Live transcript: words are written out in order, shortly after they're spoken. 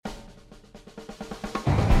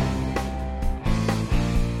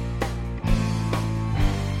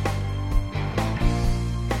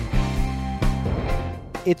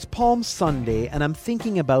It's Palm Sunday, and I'm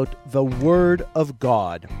thinking about the Word of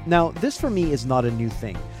God. Now, this for me is not a new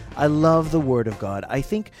thing. I love the Word of God. I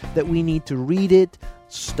think that we need to read it,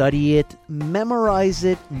 study it, memorize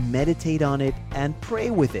it, meditate on it, and pray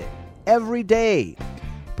with it every day.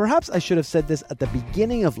 Perhaps I should have said this at the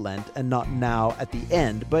beginning of Lent and not now at the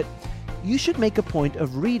end, but you should make a point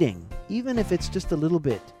of reading, even if it's just a little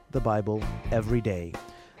bit, the Bible every day.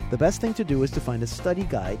 The best thing to do is to find a study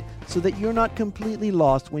guide so that you're not completely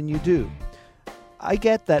lost when you do. I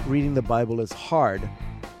get that reading the Bible is hard,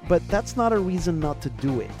 but that's not a reason not to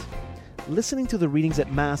do it. Listening to the readings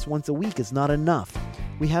at Mass once a week is not enough.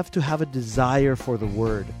 We have to have a desire for the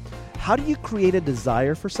Word. How do you create a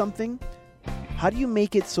desire for something? How do you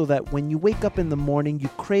make it so that when you wake up in the morning, you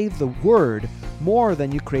crave the Word more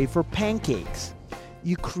than you crave for pancakes?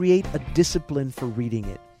 You create a discipline for reading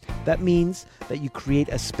it. That means that you create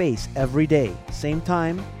a space every day, same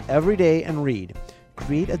time, every day, and read.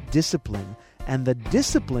 Create a discipline, and the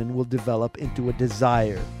discipline will develop into a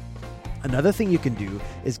desire. Another thing you can do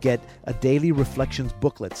is get a daily reflections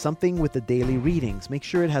booklet, something with the daily readings. Make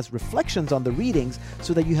sure it has reflections on the readings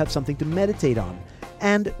so that you have something to meditate on.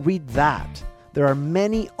 And read that. There are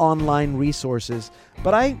many online resources,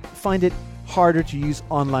 but I find it harder to use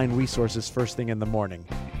online resources first thing in the morning.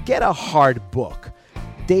 Get a hard book.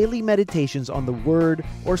 Daily meditations on the Word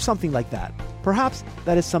or something like that. Perhaps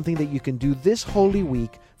that is something that you can do this Holy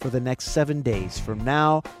Week for the next 7 days from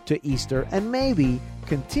now to Easter, and maybe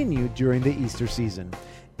continue during the Easter season.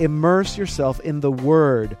 Immerse yourself in the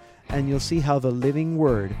Word, and you'll see how the living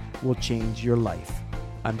Word will change your life.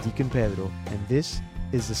 I'm Deacon Pedro, and this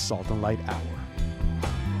is the Salt and Light Hour.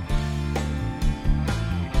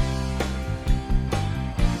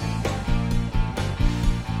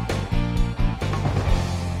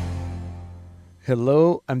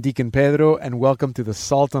 Hello, I'm Deacon Pedro, and welcome to the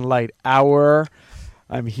Salt and Light Hour.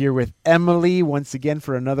 I'm here with Emily once again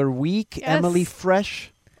for another week. Yes. Emily,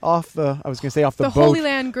 fresh off the boat. Holy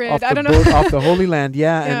Land grid. Off I the don't know. boat, off the Holy Land,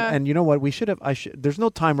 yeah. Yeah. And you know what? There's no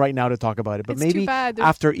time right now to talk about it, but It's maybe too bad.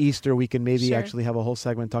 after Easter we can maybe Sure. actually have a whole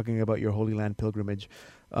segment talking about your Holy Land pilgrimage.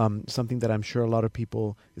 Something that I'm sure a lot of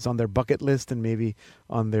people is on their bucket list and maybe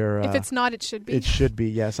on their... If it's not, it should be. It should be,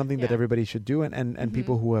 yeah. Something that Yeah. everybody should do, and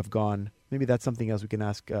people who have gone. Maybe that's something else we can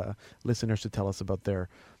ask listeners to tell us about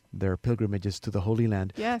their pilgrimages to the Holy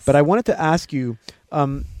Land. Yes. But I wanted to ask you,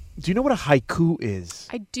 do you know what a haiku is?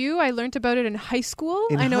 I do. I learned about it in high school.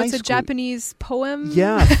 In I know high it's a school. Japanese poem.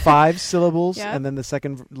 Yeah, 5 syllables, Yeah. and then the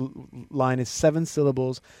second line is 7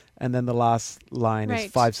 syllables, and then the last line is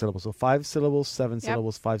Right. 5 syllables. So 5 syllables, 7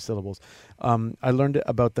 syllables, 5 syllables. I learned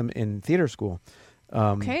about them in theater school.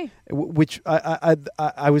 Okay. Which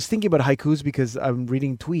I was thinking about haikus because I'm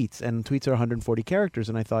reading tweets, and tweets are 140 characters,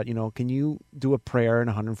 and I thought, can you do a prayer in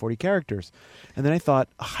 140 characters? And then I thought,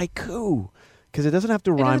 a haiku, because it doesn't have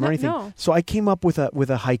to rhyme or anything. No. So I came up with a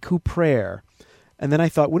haiku prayer, and then I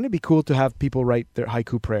thought, wouldn't it be cool to have people write their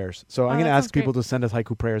haiku prayers? So I'm going to that ask sounds people great. to send us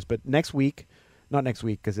haiku prayers, but next week. Not next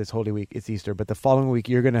week because it's Holy Week, it's Easter, but the following week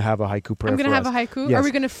you're going to have a haiku prayer. I'm going to have us. a haiku. Yes. Are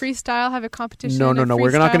we going to freestyle, have a competition? No.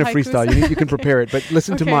 We're not going to freestyle. freestyle. You can prepare it. But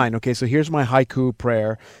listen to Okay. mine. Okay, so here's my haiku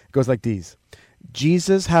prayer. It goes like these.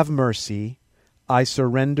 Jesus, have mercy. I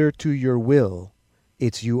surrender to your will.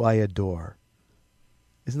 It's you I adore.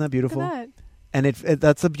 Isn't that beautiful? Look at that. And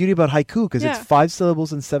that's the beauty about haiku because it's Yeah. 5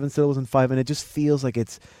 syllables and 7 syllables and 5, and it just feels like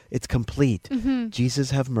it's complete. Mm-hmm.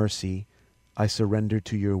 Jesus, have mercy. I surrender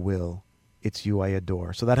to your will. It's you I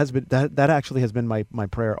adore. So that actually has been my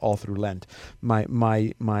prayer all through Lent. My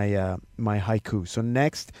haiku. So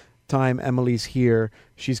next time Emily's here,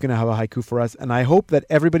 she's going to have a haiku for us, and I hope that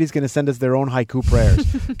everybody's going to send us their own haiku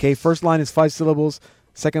prayers. Okay, first line is 5 syllables,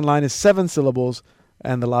 second line is 7 syllables,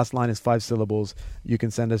 and the last line is 5 syllables. You can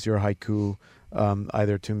send us your haiku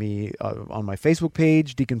either to me on my Facebook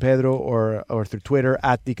page, Deacon Pedro, or through Twitter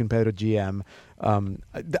at Deacon Pedro GM.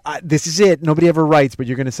 This is it. Nobody ever writes, but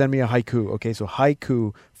you're going to send me a haiku. Okay, so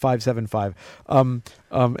haiku 575.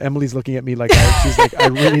 Emily's looking at me like she's like, I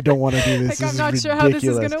really don't want to do this. Like, This I'm not is sure how this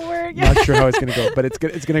is ridiculous. going to work. Not sure how it's going to go, but it's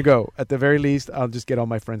going to go. At the very least, I'll just get all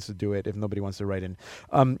my friends to do it if nobody wants to write in.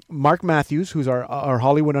 Mark Matthews, who's our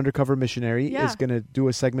Hollywood undercover missionary, Yeah. is going to do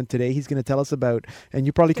a segment today. He's going to tell us about, and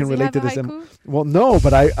you probably can Does he relate to have this. a haiku? Well, no,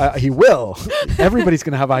 but he will. Everybody's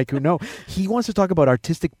going to have a haiku. No, he wants to talk about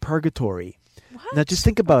artistic purgatory. What? Now, just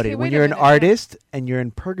think about Okay, it. When wait a you're an minute, yeah. artist and you're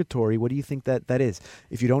in purgatory, what do you think that is?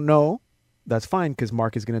 If you don't know, that's fine because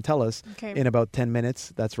Mark is going to tell us Okay. in about 10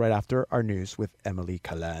 minutes. That's right after our news with Emily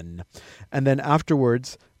Callan. And then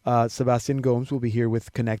afterwards, Sebastian Gomes will be here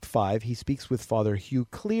with Connect 5. He speaks with Father Hugh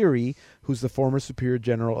Cleary, who's the former Superior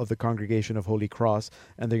General of the Congregation of Holy Cross,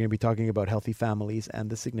 and they're going to be talking about healthy families and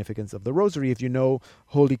the significance of the Rosary. If you know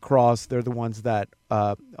Holy Cross, they're the ones that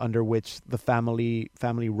under which the family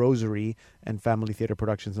Rosary and family theater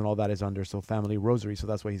productions and all that is under. So Family Rosary. So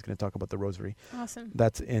that's why he's going to talk about the Rosary. Awesome.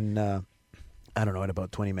 That's in in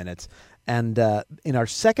about 20 minutes. And in our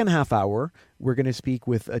second half hour, we're going to speak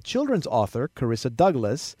with a children's author, Carissa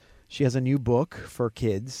Douglas. She has a new book for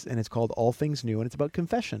kids, and it's called All Things New, and it's about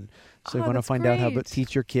confession. So if you want to find out how to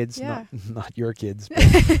teach your kids, not your kids, but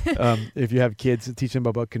if you have kids, teach them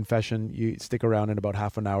about confession, you stick around in about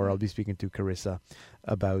half an hour. I'll be speaking to Carissa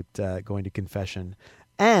about going to confession.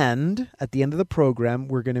 And at the end of the program,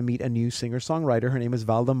 we're going to meet a new singer-songwriter. Her name is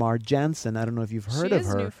Valdemar Jansen. I don't know if you've heard of her. She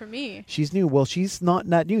is new for me. She's new. Well, she's not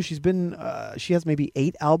that new. She's been, she has maybe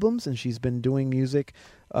 8 albums, and she's been doing music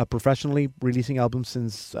professionally, releasing albums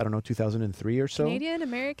since, 2003 or so. Canadian,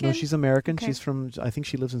 American? No, she's American. Okay. She's from, I think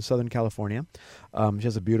she lives in Southern California. She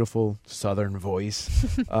has a beautiful Southern voice,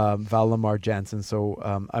 Valdemar Jansen. So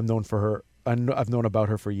I've known about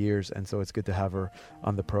her for years, and so it's good to have her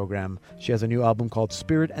on the program. She has a new album called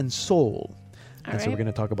Spirit and Soul. So we're going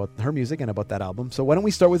to talk about her music and about that album. So why don't we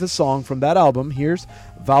start with a song from that album. Here's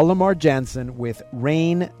Valdemar Jansen with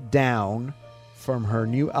Rain Down from her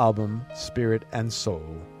new album, Spirit and Soul.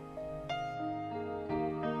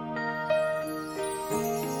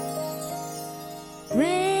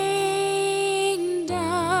 Rain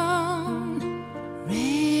down,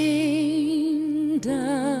 rain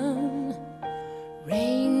down,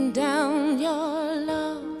 rain down your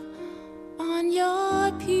love on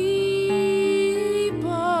your people.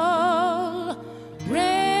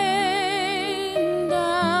 Rain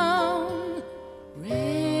down,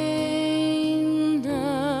 rain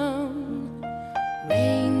down,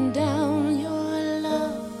 rain down your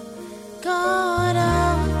love, God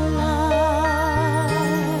of light.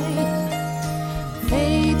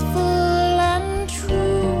 Faithful and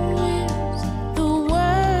true is the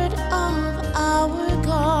word of our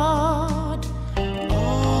God.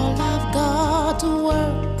 All of God's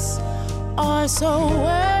works are so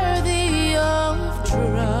worthy of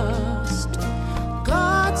trust.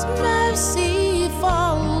 God's mercy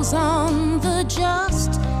falls on the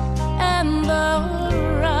just and the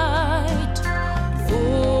right.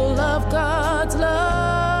 Full of God's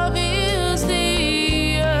love is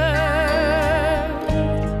the earth.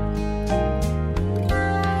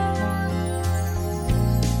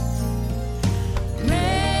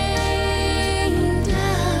 Rain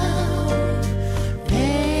down,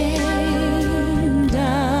 rain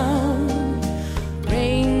down,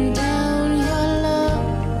 rain down your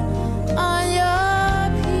love on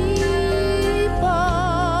your people.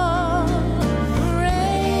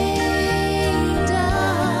 Rain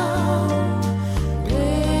down,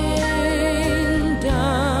 rain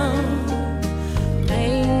down,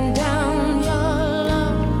 rain down your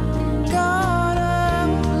love, God of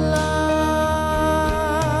life.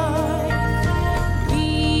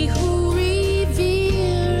 We who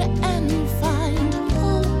revere and find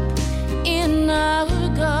hope in our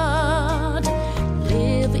God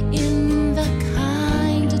live in the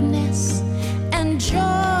kindness and joy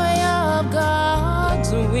of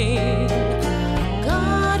God's will.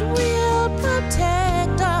 God will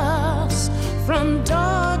protect us from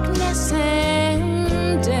darkness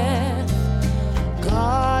and death.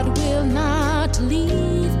 God will not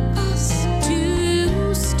leave us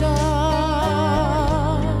to starve.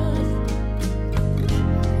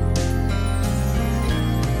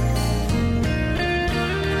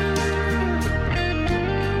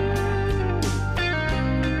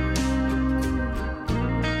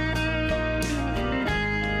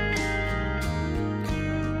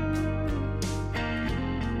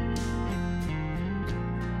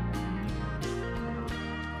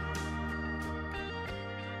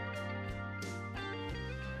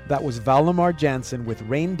 That was Valdemar Jansen with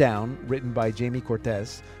Rain Down, written by Jamie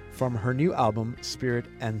Cortez, from her new album, Spirit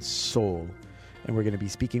and Soul. And we're going to be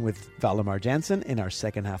speaking with Valdemar Jansen in our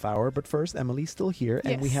second half hour. But first, Emily's still here,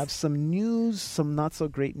 and we Yes. have some news, some not so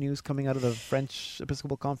great news coming out of the French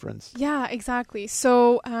Episcopal Conference. Yeah, exactly.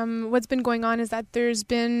 So what's been going on is that there's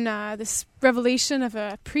been this revelation of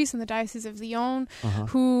a priest in the Diocese of Lyon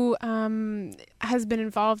who has been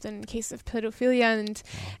involved in a case of pedophilia,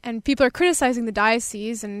 and people are criticizing the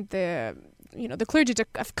diocese and the the clergy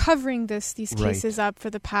of covering these Right. cases up for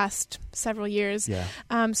the past several years. Yeah.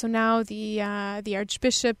 So now the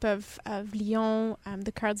Archbishop of Lyon,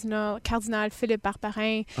 the Cardinal Philippe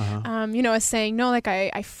Barbarin, is saying, no, like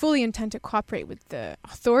I fully intend to cooperate with the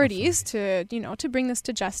authorities to bring this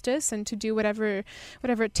to justice and to do whatever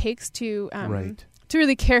it takes to Right. to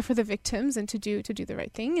really care for the victims and to do the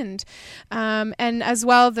right thing. And as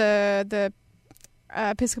well, the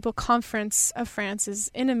Episcopal Conference of France is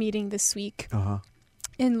in a meeting this week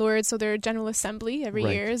in Lourdes. So their General Assembly every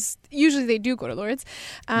Right. year usually they do go to Lourdes.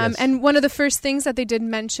 Yes. And one of the first things that they did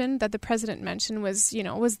mention, that the president mentioned, was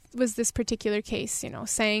this particular case,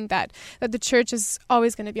 saying that the church is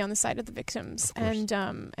always going to be on the side of the victims, and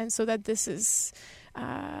so that this is,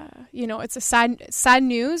 it's a sad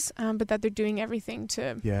news, but that they're doing everything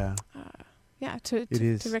to to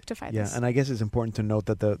rectify this. Yeah, and I guess it's important to note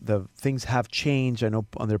that the things have changed. I know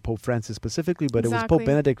under Pope Francis specifically, but it was Exactly. Pope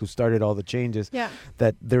Benedict who started all the changes. Yeah.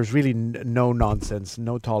 That there's really no nonsense,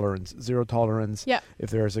 no tolerance, zero tolerance. Yeah.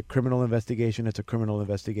 If there is a criminal investigation, it's a criminal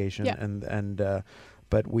investigation. Yeah.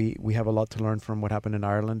 But we have a lot to learn from what happened in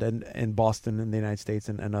Ireland and in Boston in the United States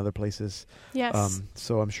and other places. Yes.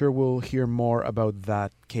 So I'm sure we'll hear more about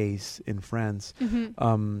that case in France.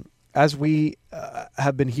 Mm-hmm. As we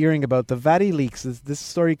have been hearing about the Vati leaks, this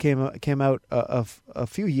story came out a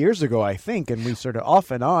few years ago, I think, and we sort of off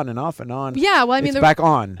and on. Yeah, well, I mean, it's back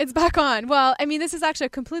on. It's back on. Well, I mean, this is actually a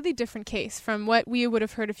completely different case from what we would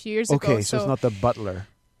have heard a few years ago. Okay, so it's not the butler.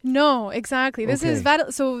 No, exactly. This is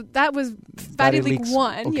so that was Vati Leak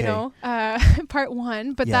 1, okay. part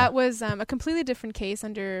 1, but that was a completely different case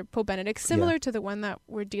under Pope Benedict, similar to the one that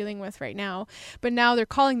we're dealing with right now. But now they're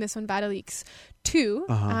calling this one Vati Leaks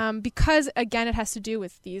 2, because again, it has to do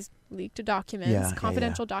with these leaked documents,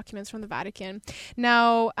 confidential documents from the Vatican.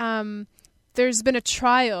 Now, there's been a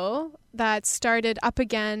trial that started up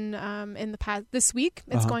again in the past this week.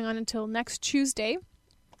 It's going on until next Tuesday.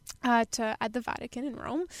 At the Vatican in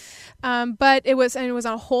Rome, but it was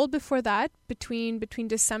on hold before that between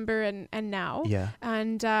December and now,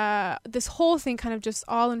 and this whole thing kind of just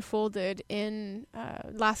all unfolded in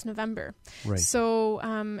last November. Right. So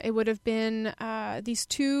it would have been these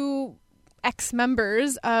two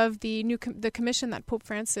ex-members of the commission that Pope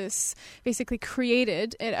Francis basically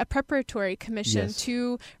created, a preparatory commission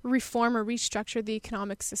to reform or restructure the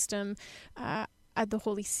economic system at the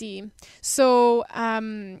Holy See. So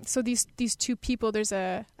these two people, there's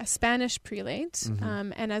a Spanish prelate,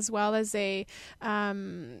 and as well as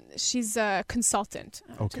she's a consultant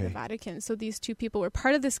to the Vatican. So these two people were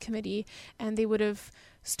part of this committee, and they would have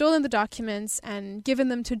stolen the documents and given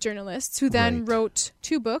them to journalists who then wrote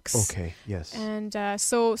 2 books. Okay, yes. And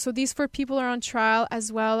so these 4 people are on trial,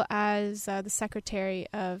 as well as the secretary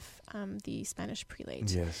of the Spanish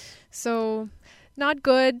prelate. Yes. So not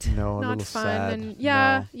good, not fun. Sad. And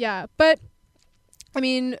yeah. But I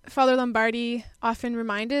mean, Father Lombardi often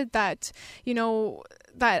reminded that,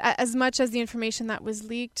 that as much as the information that was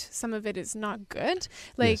leaked, some of it is not good.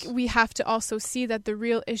 We have to also see that the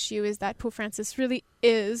real issue is that Pope Francis really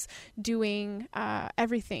is doing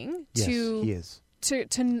everything to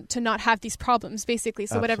not have these problems, basically.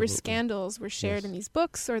 So whatever scandals were shared in these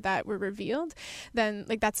books or that were revealed, then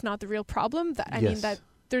that's not the real problem.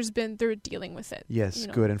 They're dealing with it. Yes,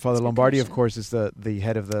 good. And Father Lombardi, of course, is the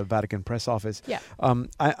head of the Vatican press office. Yeah.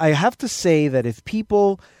 I have to say that if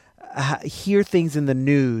people hear things in the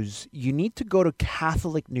news, you need to go to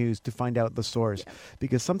Catholic news to find out the source,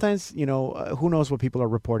 because sometimes who knows what people are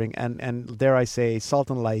reporting, and dare I say, Salt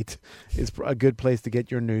and Light is a good place to get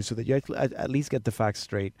your news so that you at least get the facts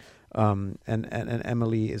straight. And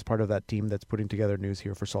Emily is part of that team that's putting together news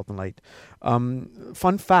here for Salt and Light.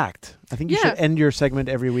 Fun fact. I think you should end your segment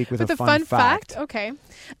every week with a fun fact. Okay.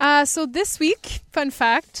 So this week, fun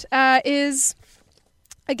fact is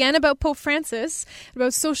again about Pope Francis,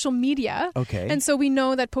 about social media. Okay. And so we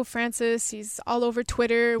know that Pope Francis, he's all over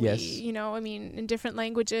Twitter. Yes. In different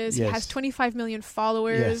languages. Yes. He has 25 million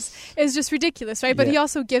followers. Yes. It's just ridiculous, right? But he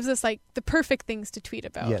also gives us the perfect things to tweet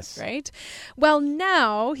about, right? Well,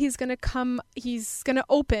 now he's going to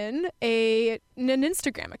open an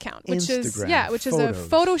Instagram account, which is a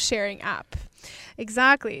photo sharing app.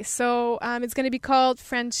 Exactly. So it's going to be called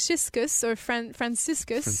Franciscus, and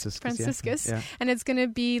it's going to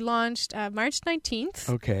be launched March 19th.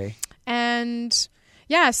 Okay. And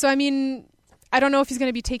so I mean, I don't know if he's going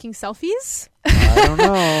to be taking selfies. I don't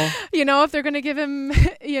know. If they're going to give him,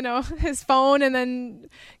 his phone and then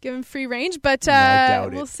give him free range, but I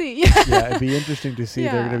doubt we'll it. see. Yeah, it'd be interesting to see.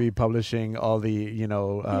 They're going to be publishing all the,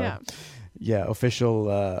 Yeah, official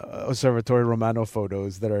Osservatore Romano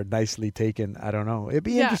photos that are nicely taken. I don't know. It'd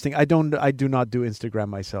be interesting. I do not do Instagram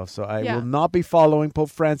myself, so I will not be following Pope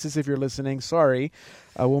Francis if you're listening. Sorry.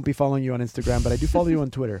 I won't be following you on Instagram, but I do follow you on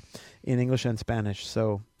Twitter in English and Spanish.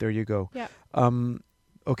 So there you go. Yeah.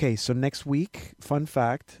 Okay, so next week, fun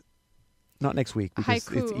fact. Not next week because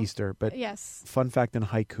Haiku. it's Easter, but Yes. fun fact and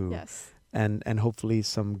haiku. Yes. And hopefully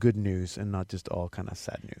some good news and not just all kind of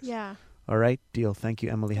sad news. Yeah. All right, deal. Thank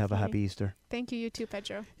you, Emily. Have a Definitely. happy Easter. Thank you. You too,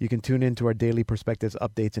 Pedro. You can tune in to our daily perspectives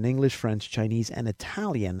updates in English, French, Chinese, and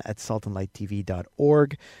Italian at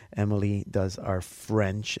saltandlighttv.org. Emily does our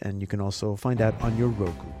French, and you can also find out on your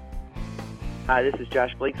Roku. Hi, this is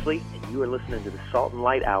Josh Blakesley, and you are listening to the Salt and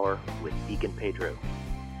Light Hour with Deacon Pedro.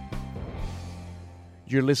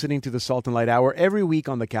 You're listening to the Salt and Light Hour every week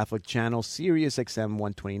on the Catholic Channel, Sirius XM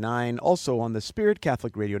 129, also on the Spirit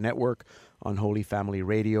Catholic Radio Network, on Holy Family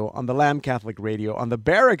Radio, on the Lamb Catholic Radio, on the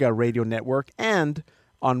Barriga Radio Network, and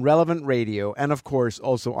on Relevant Radio, and of course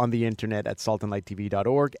also on the internet at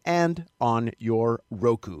saltandlighttv.org and on your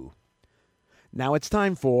Roku. Now it's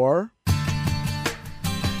time for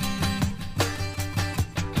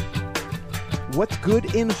What's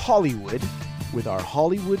Good in Hollywood with our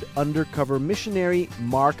Hollywood undercover missionary,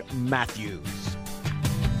 Mark Matthews.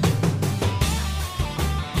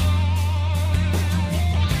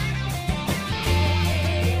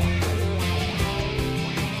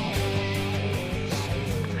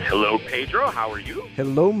 Hello, Pedro. How are you?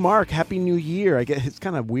 Hello, Mark. Happy New Year. I guess it's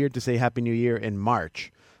kind of weird to say Happy New Year in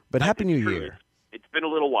March, but Happy New Year. It's been a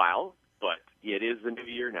little while, but it is the new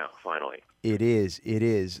year now, finally. It is. It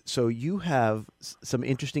is. So you have some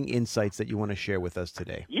interesting insights that you want to share with us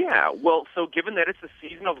today. Yeah. Well, so given that it's the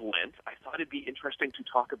season of Lent, I thought it'd be interesting to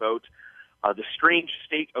talk about the strange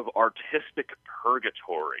state of artistic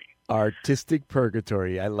purgatory. Artistic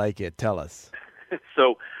purgatory. I like it. Tell us.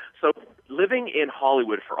 So living in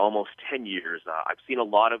Hollywood for almost 10 years, I've seen a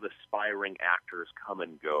lot of aspiring actors come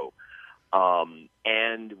and go.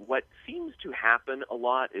 And what seems to happen a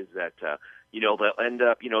lot is that, they'll end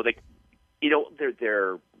up,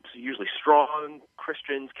 they're usually strong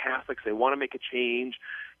Christians, Catholics. They want to make a change.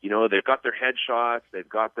 They've got their headshots. They've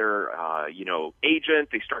got their, agent.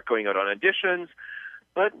 They start going out on auditions.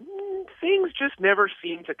 But things just never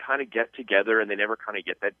seem to kind of get together, and they never kind of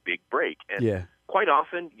get that big break. And quite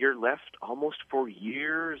often, you're left almost for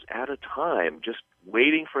years at a time, just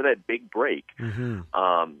waiting for that big break. Mm-hmm.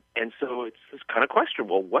 And so it's this kind of question,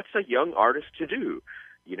 well, what's a young artist to do?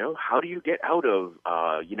 How do you get out of,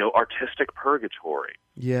 artistic purgatory?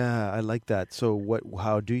 Yeah, I like that. So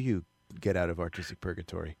how do you get out of artistic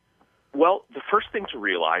purgatory? Well, the first thing to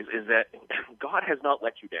realize is that God has not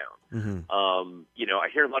let you down. Mm-hmm. I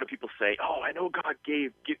hear a lot of people say, "Oh, I know God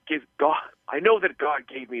gave God. I know that God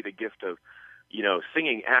gave me the gift of,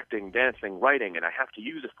 singing, acting, dancing, writing, and I have to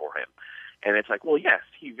use it for Him." And it's like, well, yes,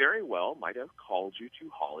 He very well might have called you to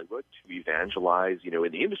Hollywood to evangelize,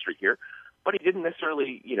 in the industry here, but He didn't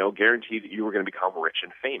necessarily, guarantee that you were going to become rich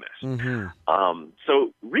and famous. Mm-hmm.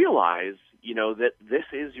 So realize, that this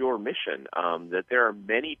is your mission, that there are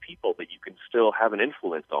many people that you can still have an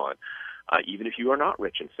influence on, even if you are not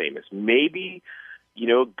rich and famous. Maybe,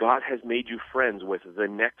 God has made you friends with the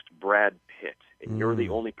next Brad Pitt, and you're the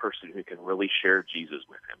only person who can really share Jesus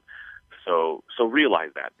with him. So realize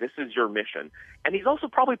that. This is your mission. And He's also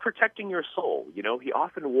probably protecting your soul. He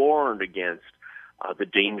often warned against the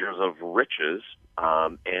dangers of riches,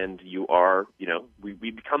 and you are,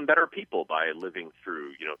 we become better people by living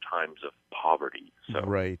through, times of poverty. So.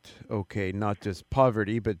 Right. Okay. Not just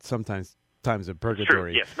poverty, but sometimes times of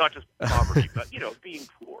purgatory. Sure. Yes. Not just poverty, but, being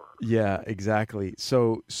poor. Yeah, exactly.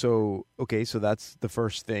 So okay. So that's the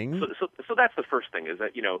first thing. So that's the first thing is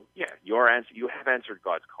that, you have answered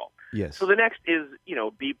God's call. Yes. So the next is,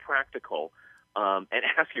 be practical. And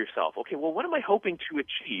ask yourself, okay, well, what am I hoping to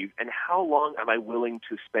achieve, and how long am I willing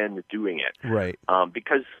to spend doing it? Right.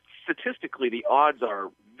 Because statistically, the odds are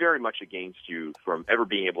very much against you from ever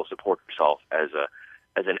being able to support yourself as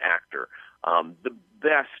an actor. The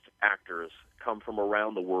best actors come from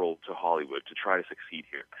around the world to Hollywood to try to succeed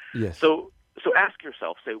here. Yes. So ask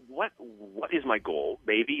yourself, say, what is my goal?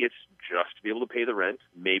 Maybe it's just to be able to pay the rent.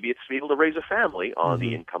 Maybe it's to be able to raise a family on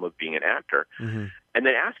the income of being an actor. Mm-hmm. And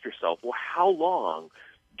then ask yourself, well, how long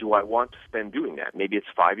do I want to spend doing that? Maybe it's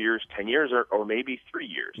 5 years, 10 years, or maybe 3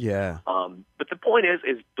 years. Yeah. But the point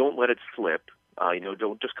is don't let it slip.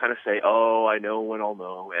 Don't just kind of say, oh, I know when I'll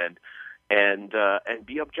know, and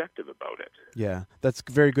be objective about it. Yeah, that's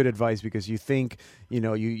very good advice, because you think,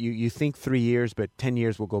 you think 3 years, but 10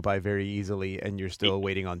 years will go by very easily, and you're still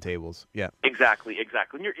waiting on tables. Yeah. Exactly.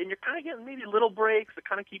 And you're kind of getting maybe little breaks that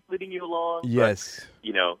kind of keep leading you along. Yes.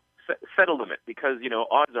 But, set a limit, because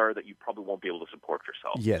odds are that you probably won't be able to support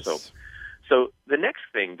yourself. Yes. So the next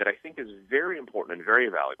thing that I think is very important and very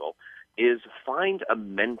valuable is find a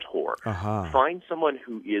mentor. Find someone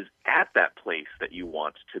who is at that place that you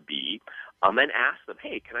want to be, and ask them,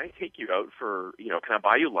 hey, can I take you out for, can I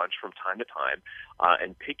buy you lunch from time to time,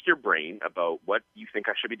 and pick your brain about what you think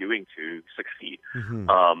I should be doing to succeed.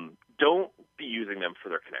 Don't be using them for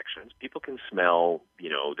their connections. People can smell,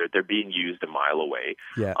 they're being used a mile away.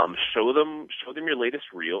 Yeah. Show them your latest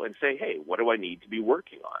reel and say, hey, what do I need to be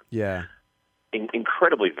working on? Yeah.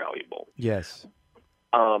 Incredibly valuable. Yes.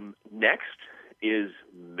 Next is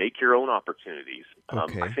make your own opportunities.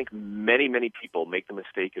 Okay. I think many, many people make the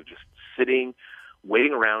mistake of just sitting,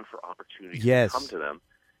 waiting around for opportunities to come to them.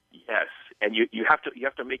 Yes, and you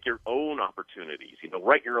have to make your own opportunities.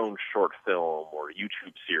 Write your own short film or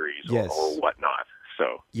YouTube series or whatnot.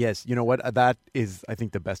 So yes, you know what? That is, I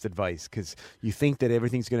think, the best advice, because you think that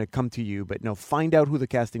everything's going to come to you, but no, find out who the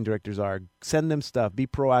casting directors are, send them stuff, be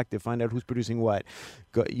proactive, find out who's producing what.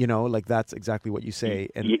 Go, that's exactly what you say,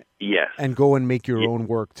 and yes, and go and make your own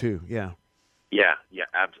work too. Yeah,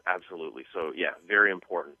 absolutely. So very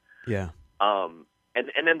important. Yeah.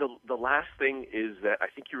 And then the last thing is that I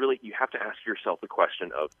think you have to ask yourself the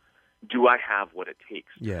question of, do I have what it takes?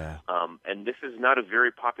 Yeah. And this is not a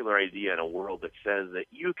very popular idea in a world that says that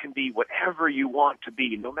you can be whatever you want to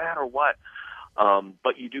be, no matter what.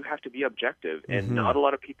 But you do have to be objective, and not a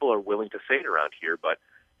lot of people are willing to say it around here. But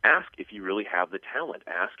ask if you really have the talent.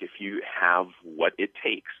 Ask if you have what it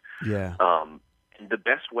takes. Yeah. And the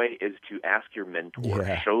best way is to ask your mentor.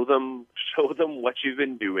 Yeah. Show them what you've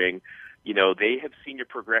been doing. They have seen your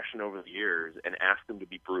progression over the years, and ask them to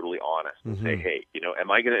be brutally honest and say, hey,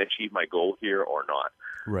 am I going to achieve my goal here or not?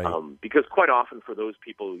 Right. Because quite often for those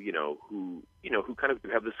people, who kind of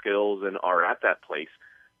have the skills and are at that place,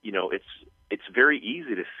 it's very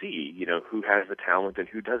easy to see, who has the talent and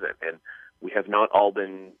who doesn't. And we have not all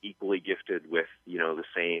been equally gifted with, the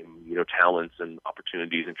same, talents and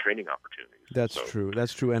opportunities and training opportunities.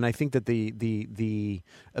 That's true. And I think that the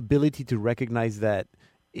ability to recognize that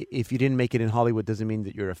if you didn't make it in Hollywood doesn't mean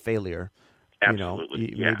that you're a failure.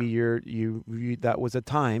 Absolutely. Maybe you that was a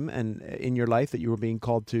time and in your life that you were being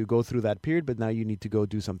called to go through that period, but now you need to go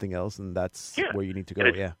do something else, and that's where you need to go.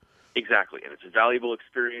 Exactly. And it's a valuable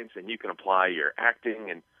experience, and you can apply your acting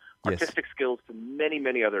and artistic skills to many,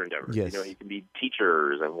 many other endeavors. Yes. You can be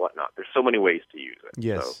teachers and whatnot. There's so many ways to use it.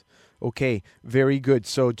 Yes. So. Okay. Very good.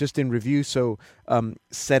 So just in review,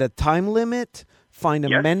 set a time limit, find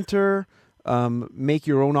a mentor, make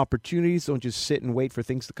your own opportunities. Don't just sit and wait for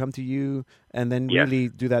things to come to you, and then really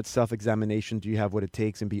do that self-examination. Do you have what it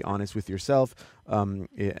takes? And be honest with yourself.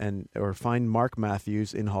 Or find Mark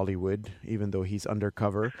Matthews in Hollywood, even though he's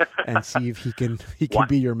undercover, and see if he can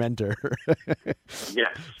be your mentor.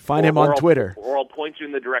 Yes. Find him on Twitter. Or I'll point you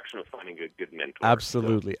in the direction of finding a good mentor.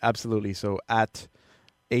 Absolutely. So at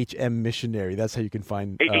HM Missionary, that's how you can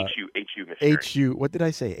find HU Missionary. HU. What did I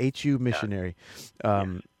say? HU Missionary.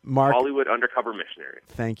 Mark, Hollywood Undercover Missionary.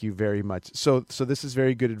 Thank you very much. So this is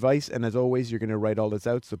very good advice, and as always, you're going to write all this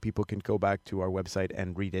out so people can go back to our website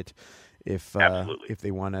and read it if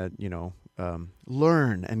they want to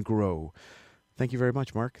learn and grow. Thank you very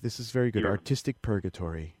much, Mark. This is very good. Artistic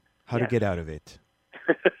Purgatory. How to get out of it.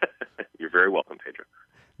 You're very welcome, Pedro.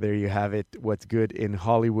 There you have it. What's good in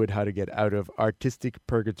Hollywood? How to get out of artistic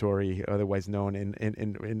purgatory, otherwise known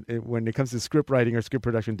in when it comes to script writing or script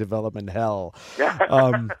production development hell.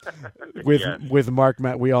 With Mark,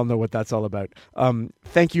 we all know what that's all about.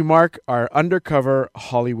 Thank you, Mark. Our undercover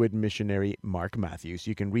Hollywood missionary, Mark Matthews.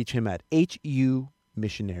 You can reach him at HU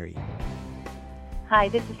Missionary. Hi,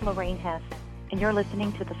 this is Lorraine Hess, and you're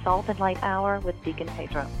listening to the Salt and Light Hour with Deacon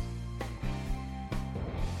Pedro.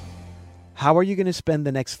 How are you going to spend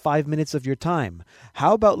the next 5 minutes of your time?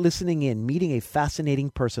 How about listening in, meeting a fascinating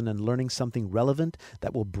person, and learning something relevant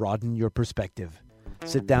that will broaden your perspective?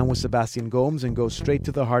 Sit down with Sebastian Gomes and go straight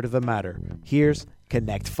to the heart of the matter. Here's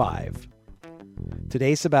Connect 5.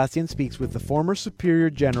 Today, Sebastian speaks with the former Superior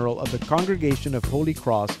General of the Congregation of Holy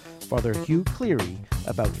Cross, Father Hugh Cleary,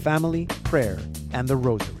 about family, prayer, and the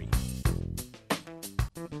Rosary.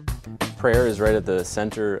 Prayer is right at the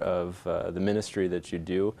center of the ministry that you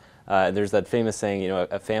do. There's that famous saying,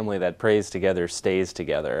 a family that prays together stays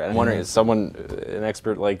together. And I'm wondering, as someone, an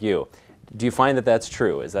expert like you, do you find that that's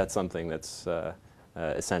true? Is that something that's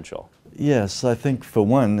essential? Yes, I think for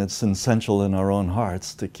one, it's essential in our own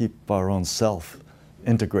hearts to keep our own self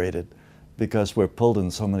integrated, because we're pulled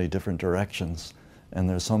in so many different directions, and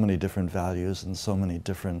there's so many different values and so many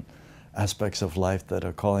different aspects of life that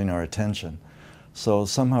are calling our attention. So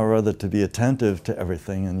somehow or other to be attentive to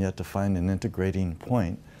everything and yet to find an integrating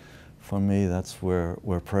point for me, that's where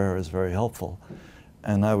prayer is very helpful.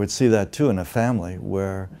 And I would see that too in a family,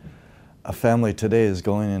 where a family today is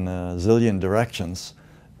going in a zillion directions.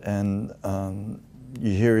 And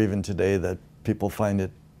you hear even today that people find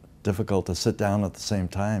it difficult to sit down at the same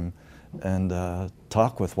time and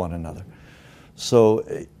talk with one another. So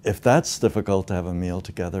if that's difficult to have a meal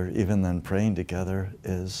together, even then praying together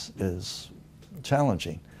is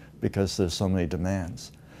challenging because there's so many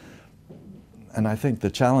demands. And I think the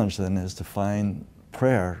challenge then is to find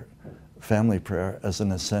prayer, family prayer, as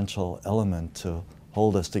an essential element to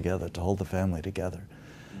hold us together, to hold the family together.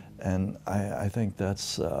 And I think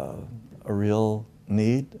that's a real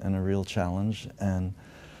need and a real challenge. And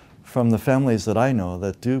from the families that I know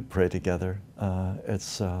that do pray together,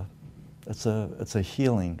 it's a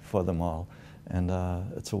healing for them all, and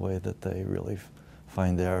it's a way that they really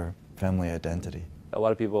find their family identity. A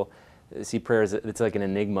lot of people see prayer as it's like an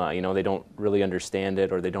enigma. You know, they don't really understand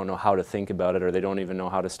it, or they don't know how to think about it, or they don't even know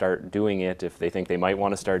how to start doing it if they think they might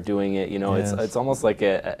want to start doing it. You know, Yes. it's almost like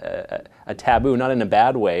a taboo, not in a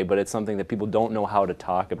bad way, but it's something that people don't know how to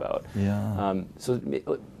talk about. Yeah. So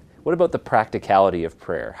what about the practicality of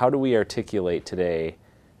prayer? How do we articulate today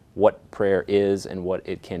what prayer is and what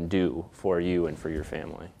it can do for you and for your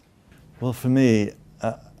family? Well, for me,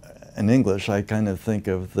 in English, I kind of think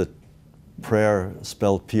of the prayer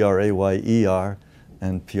spelled P-R-A-Y-E-R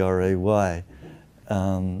and P-R-A-Y.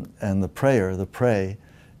 And the pray,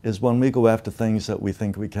 is when we go after things that we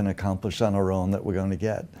think we can accomplish on our own that we're going to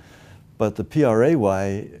get. But the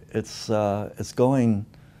P-R-A-Y, it's going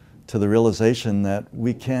to the realization that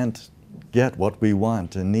we can't get what we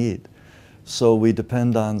want and need. So we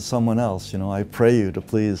depend on someone else. You know, I pray you to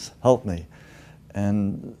please help me.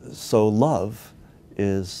 And so love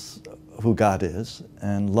is who God is,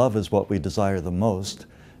 and love is what we desire the most,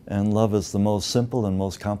 and love is the most simple and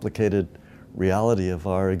most complicated reality of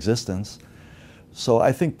our existence. So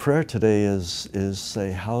I think prayer today is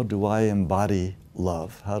say, how do I embody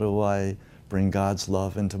love? How do I bring God's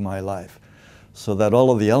love into my life? So that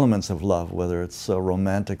all of the elements of love, whether it's a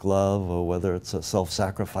romantic love or whether it's a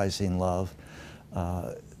self-sacrificing love,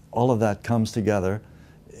 all of that comes together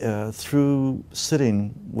through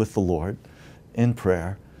sitting with the Lord in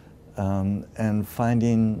prayer and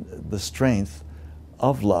finding the strength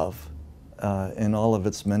of love in all of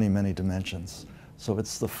its many, many dimensions. So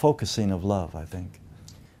it's the focusing of love, I think.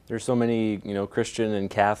 There's so many, Christian and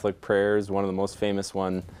Catholic prayers. One of the most famous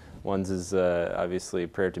ones is obviously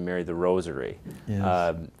prayer to Mary, the Rosary.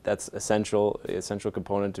 Yes. That's essential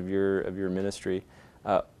component of your ministry.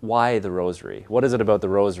 Why the Rosary? What is it about the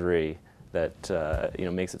Rosary that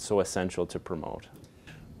makes it so essential to promote?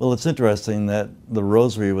 Well, it's interesting that the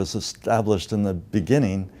Rosary was established in the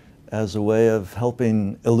beginning as a way of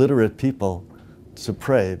helping illiterate people to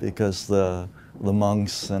pray, because the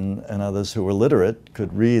monks and others who were literate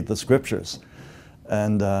could read the scriptures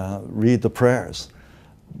and read the prayers.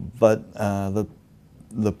 But the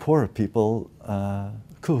poor people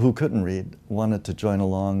who couldn't read wanted to join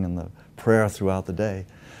along in the prayer throughout the day.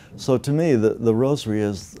 So to me, the Rosary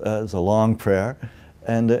is a long prayer,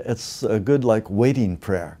 and it's a good waiting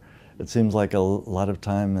prayer. It seems like a lot of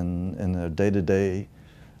time in a day-to-day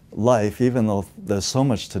life, even though there's so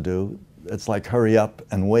much to do, it's like hurry up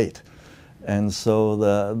and wait. And so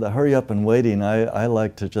the hurry up and waiting, I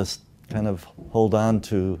like to just kind of hold on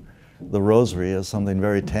to the Rosary as something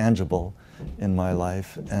very tangible in my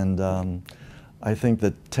life. And I think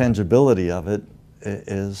the tangibility of it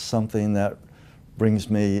is something that brings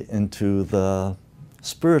me into the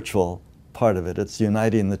spiritual part of it. It's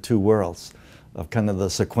uniting the two worlds of kind of the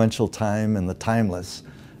sequential time and the timeless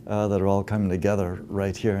that are all coming together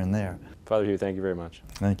right here and there. Father Hugh, thank you very much.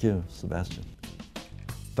 Thank you, Sebastian.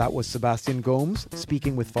 That was Sebastian Gomes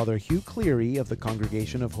speaking with Father Hugh Cleary of the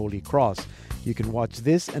Congregation of Holy Cross. You can watch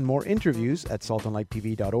this and more interviews at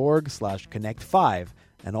saltandlighttv.org/connect5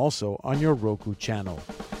 and also on your Roku channel.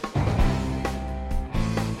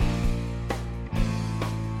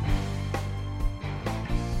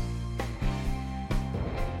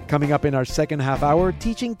 Coming up in our second half hour,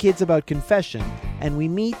 teaching kids about confession, and we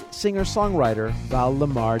meet singer-songwriter Val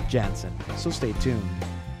Lamar Jansen. So stay tuned.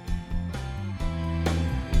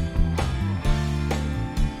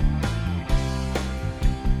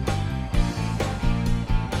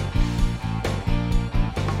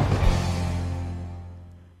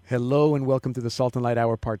 Hello and welcome to the Salt and Light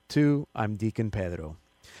Hour Part 2. I'm Deacon Pedro.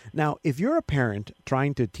 Now, if you're a parent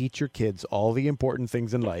trying to teach your kids all the important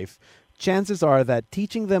things in life, chances are that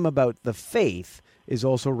teaching them about the faith is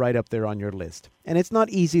also right up there on your list. And it's not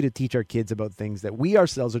easy to teach our kids about things that we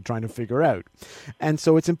ourselves are trying to figure out. And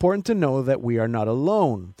so it's important to know that we are not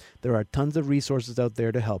alone. There are tons of resources out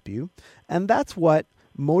there to help you. And that's what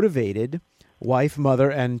motivated wife, mother,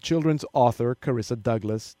 and children's author Carissa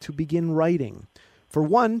Douglas to begin writing. For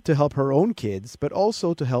one, to help her own kids, but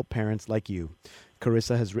also to help parents like you.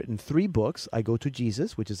 Carissa has written 3 books, I Go to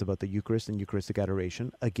Jesus, which is about the Eucharist and Eucharistic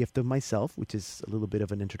adoration, A Gift of Myself, which is a little bit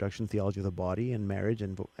of an introduction to theology of the body and marriage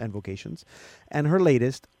and vocations. And her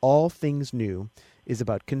latest, All Things New, is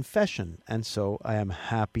about confession. And so I am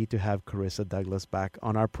happy to have Carissa Douglas back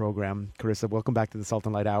on our program. Carissa, welcome back to the Salt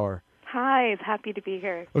and Light Hour. Hi, it's happy to be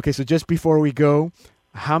here. Okay, so just before we go,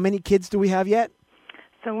 how many kids do we have yet?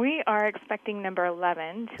 So we are expecting number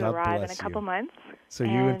 11 to God arrive in bless a couple you. months. So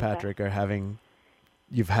you and Patrick are having...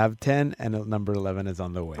 You've had 10 and number 11 is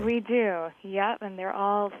on the way. We do, yep, and they're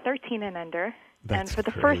all 13 and under. That's and for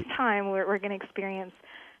the great. first time, we're going to experience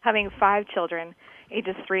having 5 children,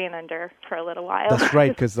 ages 3 and under, for a little while. That's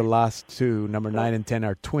right, because the last 2, number 9 and 10,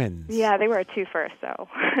 are twins. Yeah, they were a 2 first, so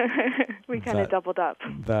we kind of doubled up.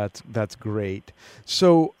 That's great.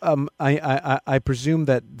 So I presume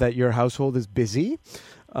that your household is busy,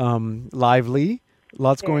 lively,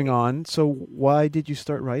 lots going on. So why did you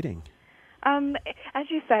start writing? As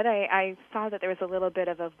you said, I saw that there was a little bit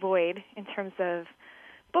of a void in terms of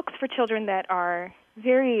books for children that are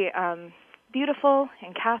very beautiful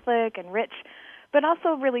and Catholic and rich, but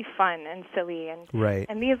also really fun and silly. And right.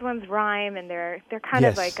 And these ones rhyme, and they're kind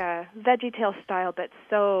of like a VeggieTale style, but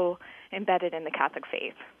so embedded in the Catholic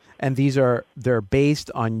faith. And they're based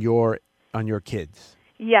on your kids.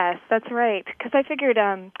 Yes, that's right. Because I figured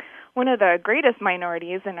one of the greatest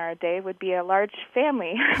minorities in our day would be a large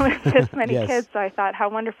family with this many Yes. kids. So I thought how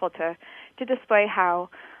wonderful to display how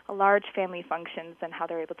a large family functions and how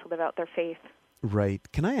they're able to live out their faith. Right.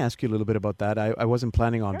 Can I ask you a little bit about that? I wasn't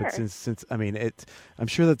planning on, but since I mean, I'm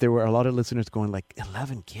sure that there were a lot of listeners going like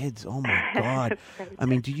 11 kids. Oh my God. Right. I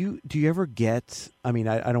mean, do you ever get? I mean,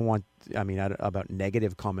 I don't want. I mean, about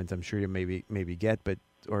negative comments. I'm sure you maybe get, but.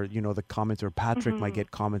 Or the comments, or Patrick might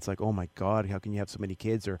get comments like, "Oh my God, how can you have so many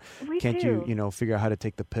kids?" Or "Can't you figure out how to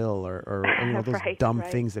take the pill?" Or those dumb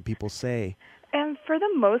things that people say. And for the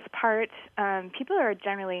most part, people are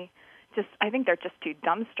generally I think they're just too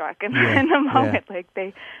dumbstruck in the moment. Like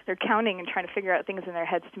they're counting and trying to figure out things in their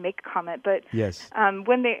heads to make a comment. But yes,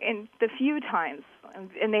 when in the few times,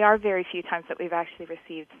 and they are very few times that we've actually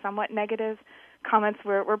received somewhat negative comments,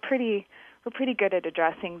 we're pretty good at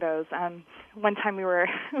addressing those. One time we were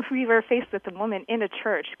faced with a woman in a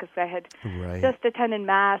church because I had just attended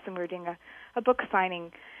Mass and we were doing a book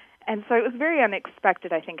signing. And so it was very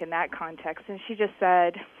unexpected, I think, in that context. And she just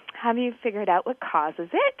said, "Have you figured out what causes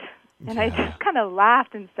it?" And I just kind of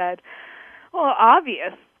laughed and said, "Well,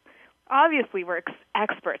 obviously we're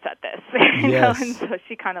experts at this." Yes. And so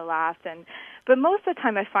she kind of laughed. But most of the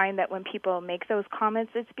time I find that when people make those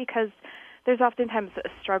comments, it's because there's oftentimes a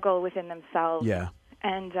struggle within themselves. Yeah.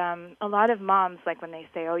 And a lot of moms, like when they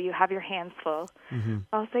say, "Oh, you have your hands full,"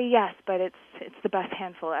 I'll say, "Yes, but it's the best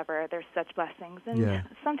handful ever. There's such blessings." And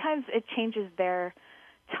sometimes it changes their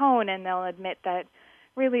tone, and they'll admit that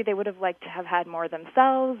really they would have liked to have had more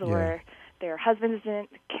themselves, or their husbands didn't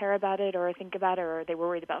care about it or think about it, or they were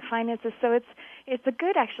worried about finances. So it's a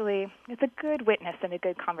good witness and a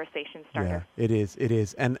good conversation starter. Yeah, it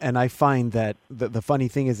is. And I find that the funny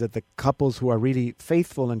thing is that the couples who are really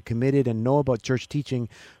faithful and committed and know about church teaching,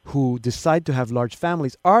 who decide to have large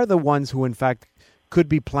families, are the ones who in fact could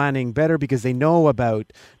be planning better because they know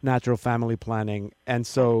about natural family planning. And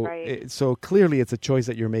so so clearly it's a choice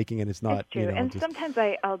that you're making, and it's not. It's true. And sometimes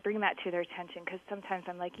I'll bring that to their attention because sometimes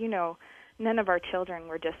I'm like, none of our children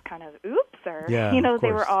were just kind of oops, or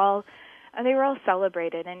they were all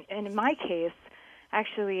celebrated. And in my case,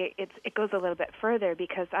 actually, it goes a little bit further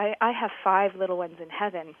because I have 5 little ones in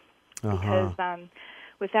heaven because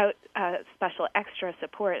without special extra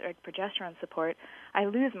support, like progesterone support, I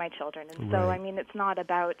lose my children. And so I mean, it's not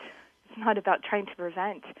about trying to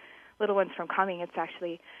prevent little ones from coming. It's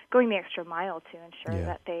actually going the extra mile to ensure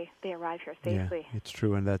that they arrive here safely. Yeah, it's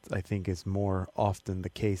true, and that I think is more often the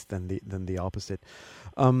case than the opposite.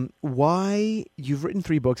 Why you've written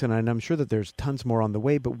 3 books, and I'm sure that there's tons more on the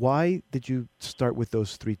way. But why did you start with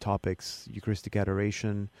those 3 topics: Eucharistic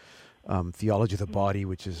adoration, theology of the body,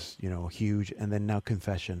 which is huge, and then now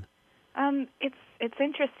confession? It's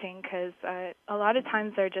interesting because a lot of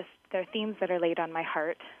times they're themes that are laid on my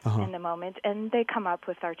heart in the moment, and they come up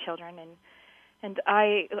with our children. And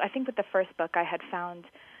I think with the first book I had found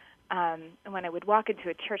when I would walk into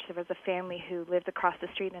a church, there was a family who lived across the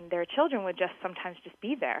street, and their children would sometimes just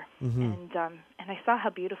be there. And I saw how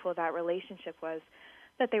beautiful that relationship was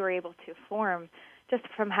that they were able to form just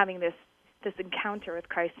from having this encounter with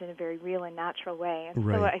Christ in a very real and natural way. And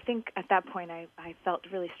so I think at that point I felt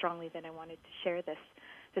really strongly that I wanted to share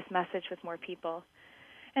this message with more people.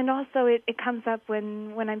 And also it comes up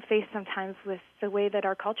when I'm faced sometimes with the way that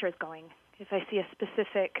our culture is going. If I see a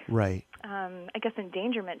specific, I guess,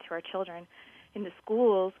 endangerment to our children in the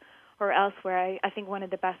schools or elsewhere, I think one of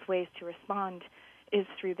the best ways to respond is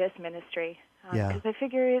through this ministry. Because I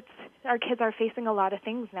figure our kids are facing a lot of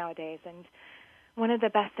things nowadays, and one of the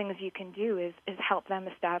best things you can do is help them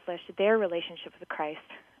establish their relationship with Christ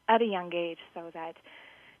at a young age, so that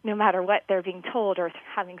no matter what they're being told or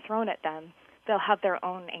having thrown at them, they'll have their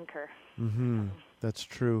own anchor. That's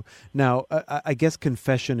true. Now, I guess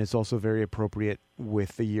confession is also very appropriate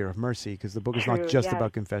with the Year of Mercy, because the book is not just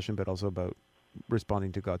about confession, but also about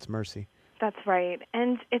responding to God's mercy. That's right.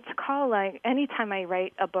 And it's called, anytime I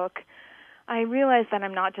write a book, I realize that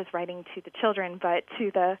I'm not just writing to the children, but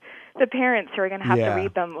to the parents who are going to have to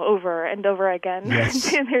read them over and over again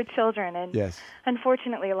to their children. And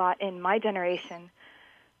unfortunately, a lot in my generation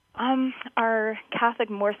are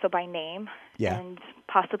Catholic more so by name and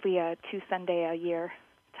possibly a 2 Sunday a year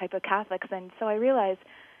type of Catholics. And so I realize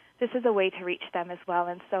this is a way to reach them as well.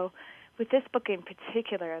 And so with this book in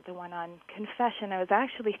particular, the one on confession, I was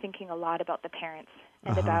actually thinking a lot about the parents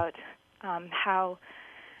and about how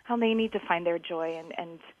they need to find their joy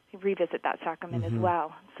and revisit that sacrament as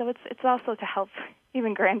well. So it's also to help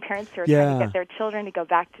even grandparents who are trying to get their children to go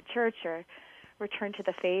back to church or return to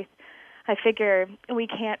the faith. I figure we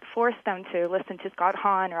can't force them to listen to Scott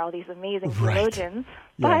Hahn or all these amazing theologians,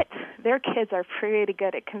 but their kids are pretty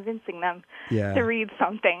good at convincing them to read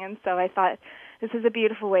something. And so I thought this is a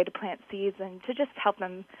beautiful way to plant seeds and to just help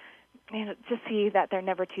them, to see that they're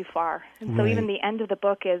never too far. And so even the end of the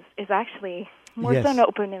book is actually more so an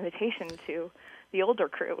open invitation to the older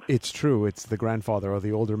crew. It's true. It's the grandfather or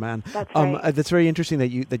the older man. That's right. That's very interesting that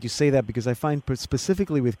you say that, because I find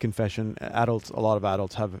specifically with confession, a lot of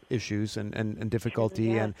adults have issues and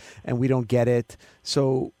difficulty, and we don't get it.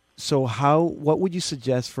 So what would you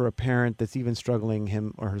suggest for a parent that's even struggling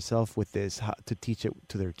him or herself with this, how to teach it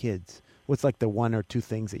to their kids? What's like the 1 or 2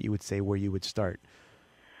 things that you would say where you would start?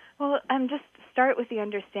 Well, just start with the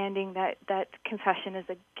understanding that confession is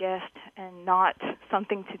a gift and not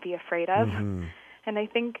something to be afraid of. And I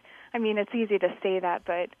think, it's easy to say that,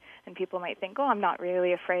 and people might think, oh, I'm not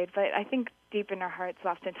really afraid. But I think deep in our hearts,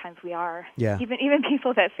 oftentimes we are. Yeah. Even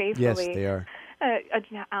people that faithfully they are.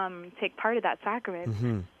 Take part of that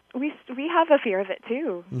sacrament. We have a fear of it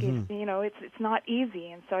too. It's not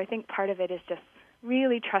easy. And so I think part of it is just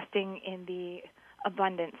really trusting in the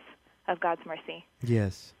abundance of God's mercy.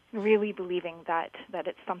 Yes. Really believing that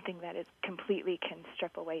it's something that is completely can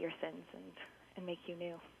strip away your sins and make you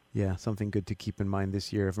new. Yeah, something good to keep in mind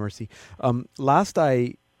this Year of Mercy. Last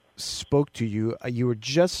I spoke to you, you were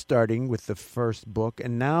just starting with the first book,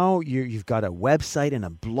 and now you've got a website and a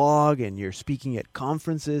blog, and you're speaking at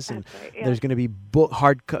conferences, and there's going to be the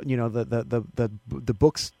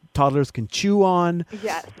books toddlers can chew on.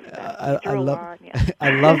 Yes, I love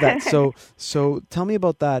that. So tell me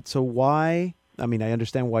about that. So why? I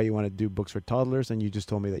understand why you want to do books for toddlers, and you just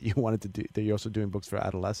told me that that you're also doing books for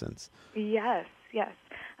adolescents. Yes.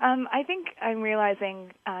 I think I'm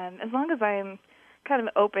realizing as long as I'm kind of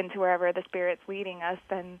open to wherever the Spirit's leading us,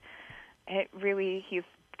 then He's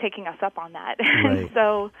taking us up on that. Right.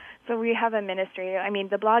 so we have a ministry.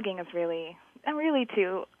 The blogging is really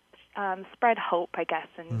to spread hope, I guess,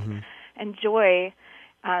 and joy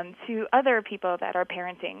to other people that are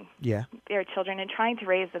parenting their children and trying to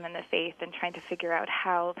raise them in the faith and trying to figure out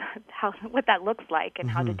how what that looks like and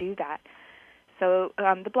how to do that. So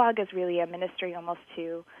the blog is really a ministry almost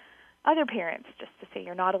to other parents, just to say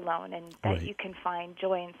you're not alone and that you can find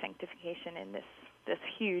joy and sanctification in this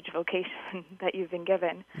huge vocation that you've been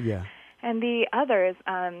given. Yeah. And the others,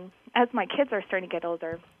 as my kids are starting to get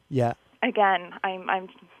older, again, I'm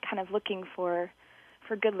kind of looking for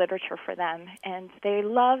good literature for them. And they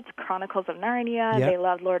loved Chronicles of Narnia. They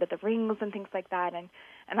loved Lord of the Rings and things like that. And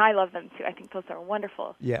I love them too. I think those are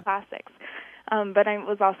wonderful classics. But I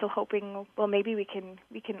was also hoping, well, maybe we can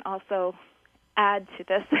also add to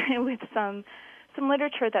this with some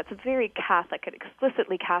literature that's very Catholic and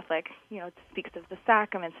explicitly Catholic. It speaks of the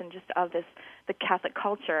sacraments and just of the Catholic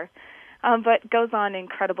culture, but goes on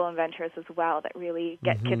incredible adventures as well that really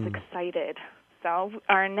get kids excited. So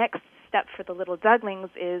our next step for the little ducklings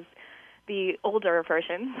is the older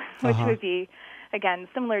version, which would be, again,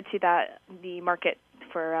 similar to the market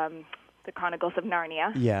for the Chronicles of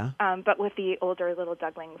Narnia. Yeah. But with the older little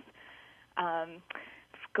ducklings,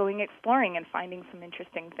 going exploring and finding some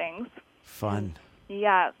interesting things. Fun.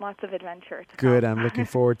 Yeah, lots of adventure. Good. I'm looking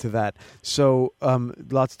forward to that. So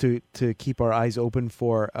lots to keep our eyes open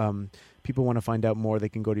for. People want to find out more, they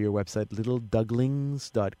can go to your website,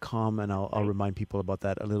 littleducklings.com, and I'll remind people about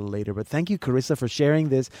that a little later. But thank you, Carissa, for sharing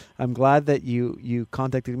this. I'm glad that you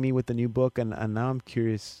contacted me with the new book, and now I'm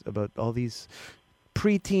curious about all these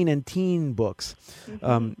preteen and teen books.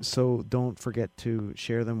 So don't forget to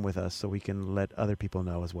share them with us so we can let other people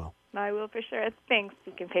know as well. I will for sure. Thanks,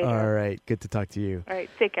 Deacon Pedro. All right. Good to talk to you. All right.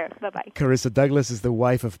 Take care. Bye-bye. Carissa Douglas is the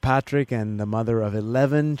wife of Patrick and the mother of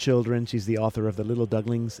 11 children. She's the author of the Little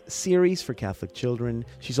Ducklings series for Catholic children.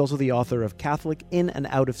 She's also the author of Catholic In and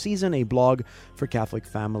Out of Season, a blog for Catholic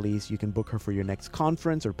families. You can book her for your next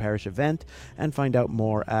conference or parish event and find out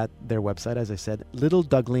more at their website, as I said,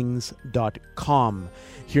 littleducklings.com.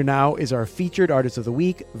 Here now is our featured artist of the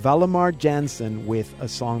week, Valimar Jansen, with a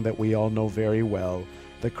song that we all know very well,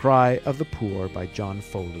 The Cry of the Poor by John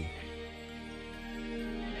Foley.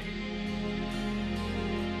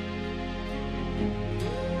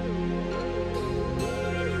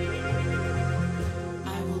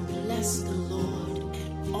 I will bless the Lord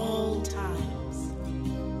at all times,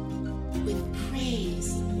 with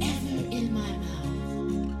praise ever in my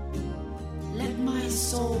mouth. Let my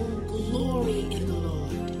soul glory in the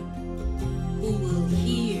Lord, who will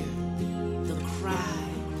hear the cry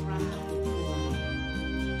of the poor.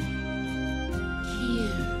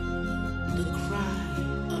 Hear the cry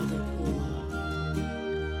of the poor.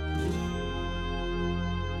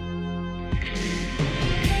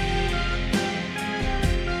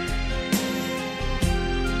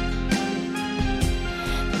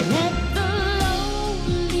 Let the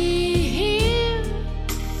lowly hear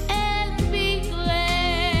and be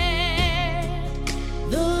glad.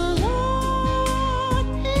 The Lord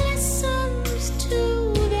listens to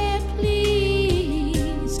their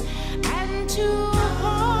pleas, and to a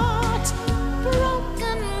heart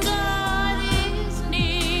broken God is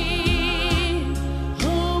near,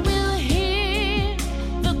 who will hear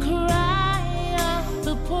the cry of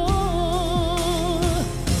the poor.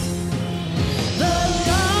 The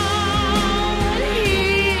Lord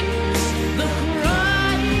hears the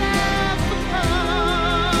cry of the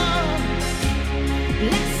poor.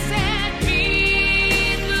 Blessed be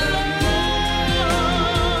the Lord.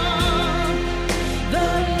 The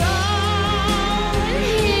Lord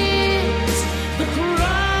hears the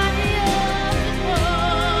cry of the poor.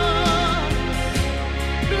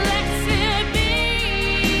 Blessed be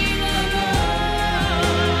the Lord.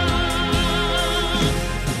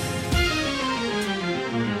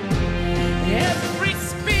 Every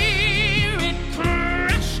spirit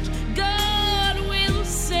crushed, God will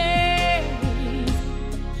save,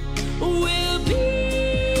 will be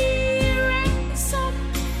ransom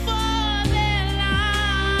for their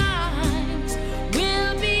lives,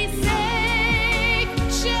 will be safe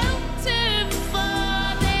shelter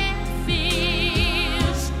for their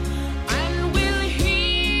fears, and will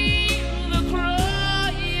hear the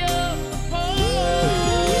cry of the poor.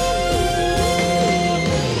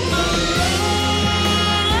 The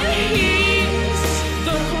Lord hears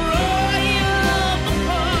the cry of the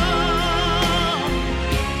poor.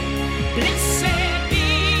 Blessed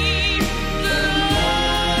be the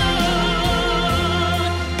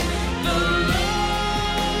Lord. The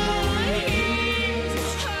Lord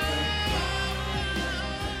hears.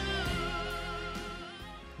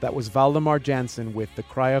 That was Valimar Jansen with The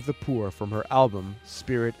Cry of the Poor from her album,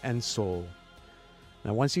 Spirit and Soul.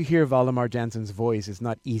 Now, once you hear Valimar Jansen's voice, it's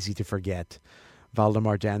not easy to forget.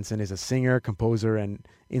 Valimar Jansen is a singer, composer, and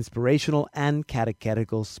inspirational and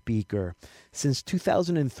catechetical speaker. Since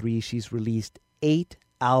 2003, she's released 8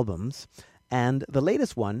 albums, and the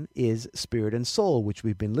latest one is Spirit and Soul, which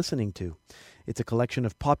we've been listening to. It's a collection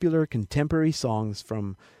of popular contemporary songs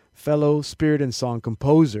from fellow spirit and song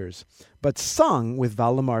composers, but sung with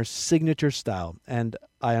Valimar's signature style. And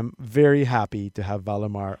I am very happy to have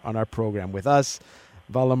Valimar on our program with us.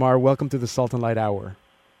 Valimar, welcome to the Salt and Light Hour.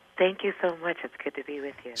 Thank you so much. It's good to be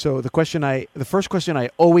with you. So the first question I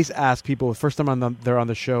always ask people the first time they're on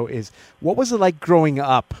the show is, what was it like growing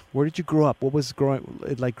up? Where did you grow up? What was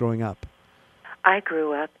it like growing up? I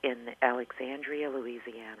grew up in Alexandria,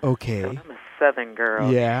 Louisiana. Okay. So I'm a Southern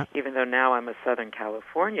girl. Yeah. Even though now I'm a Southern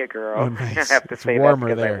California girl. Oh, nice. I have to It's say that warmer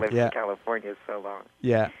because there. I lived Yeah. in California so long.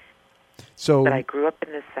 Yeah. So. But I grew up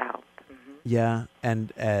in the South. Yeah,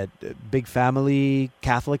 and big family,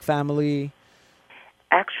 Catholic family.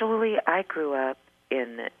 Actually, I grew up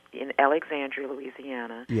in Alexandria,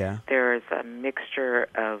 Louisiana. Yeah. There is a mixture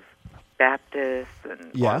of Baptists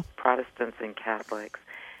and Protestants and Catholics.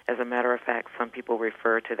 As a matter of fact, some people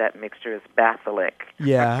refer to that mixture as Batholic.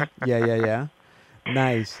 Yeah.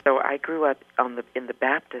 Nice. So I grew up in the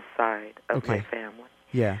Baptist side of my family.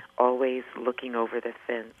 Yeah. Always looking over the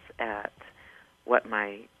fence at what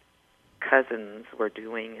my cousins were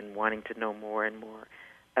doing and wanting to know more and more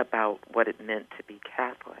about what it meant to be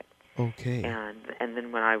Catholic. Okay. And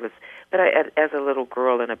then when I was, as a little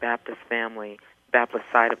girl in a Baptist family, Baptist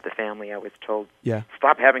side of the family, I was told,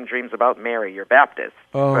 stop having dreams about Mary, you're Baptist.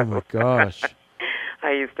 Oh, my gosh.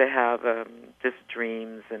 I used to have just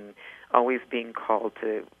dreams and always being called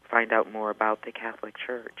to find out more about the Catholic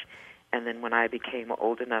Church. And then when I became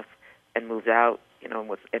old enough and moved out, and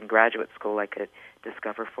was in graduate school, I could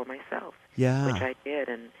discover for myself, which I did.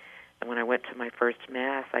 And when I went to my first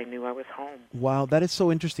Mass, I knew I was home. Wow, that is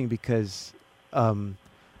so interesting because,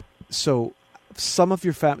 so some of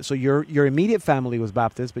your family, so your immediate family was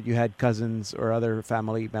Baptist, but you had cousins or other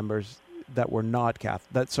family members that were not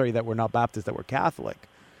that were not Baptist, that were Catholic.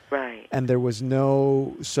 Right. And there was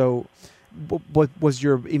what was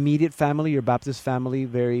your immediate family, your Baptist family,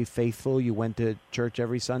 very faithful? You went to church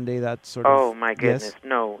every Sunday, that sort of? Oh, my goodness. Yes?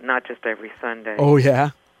 No, not just every Sunday. Oh,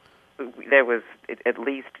 yeah? There was at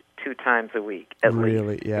least 2 times a week.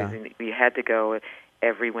 Really, yeah. We had to go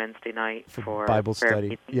every Wednesday night for Bible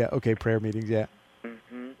study. Meetings. Yeah, okay, prayer meetings, yeah.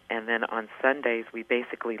 Mm-hmm. And then on Sundays, we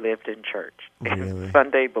basically lived in church. Really?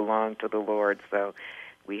 Sunday belonged to the Lord, so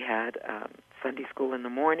we had Sunday school in the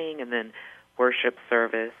morning, and then worship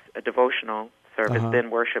service, a devotional service,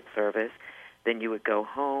 then worship service. Then you would go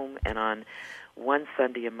home, and on one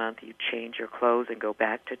Sunday a month, you'd change your clothes and go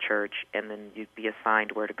back to church, and then you'd be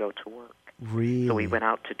assigned where to go to work. Really? So we went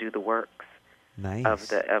out to do the works.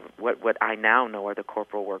 Nice. Of what I now know are the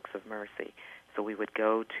corporal works of mercy. So we would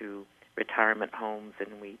go to retirement homes,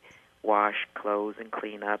 and we wash clothes and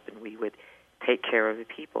clean up, and we would take care of the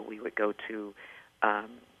people. We would go to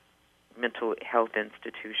mental health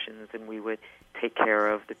institutions, and we would take care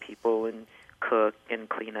of the people and cook and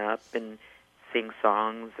clean up and sing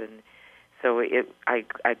songs. And so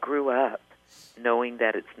I grew up knowing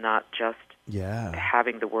that it's not just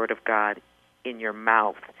having the Word of God in your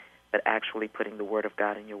mouth, but actually putting the Word of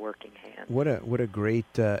God in your working hand. What a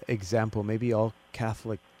great example. Maybe all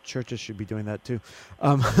Catholic churches should be doing that too.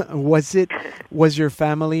 Was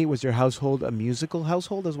your household a musical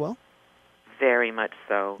household as well? Very much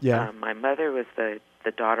so. Yeah. My mother was the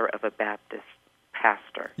daughter of a Baptist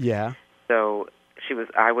pastor. Yeah. So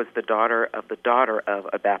I was the daughter of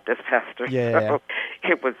a Baptist pastor. Yeah. So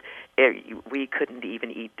we couldn't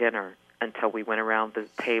even eat dinner until we went around the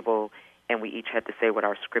table and we each had to say what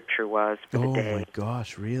our scripture was for the day. Oh my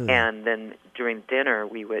gosh, really? And then during dinner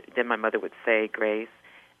then my mother would say grace.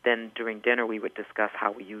 Then during dinner we would discuss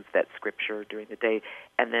how we used that scripture during the day.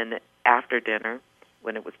 And then after dinner,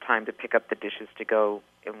 when it was time to pick up the dishes to go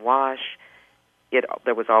and wash,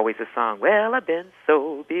 there was always a song, well, I've been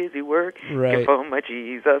so busy working for my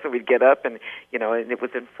Jesus. And we'd get up and it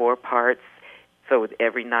was in 4 parts. So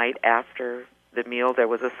every night after the meal, there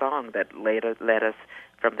was a song that led us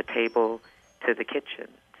from the table to the kitchen.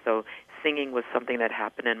 So singing was something that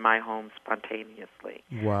happened in my home spontaneously.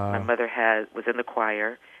 Wow. My mother was in the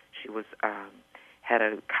choir. She was had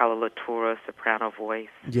a coloratura soprano voice.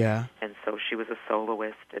 Yeah. And so she was a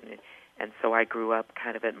soloist, and so I grew up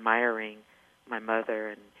kind of admiring my mother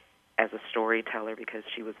and as a storyteller, because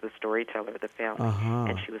she was the storyteller of the family,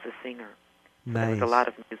 and she was a singer. So nice. There was a lot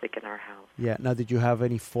of music in our house. Yeah. Now, did you have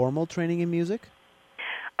any formal training in music?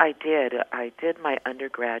 I did. I did my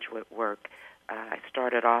undergraduate work. I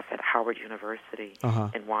started off at Howard University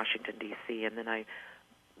in Washington, D.C., and then I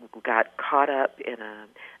got caught up in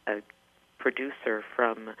a producer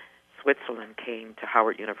from Switzerland came to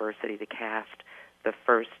Howard University to cast the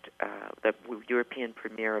European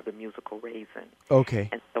premiere of the musical Raisin. Okay.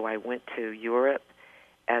 And so I went to Europe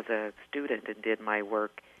as a student and did my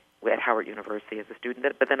work at Howard University as a student.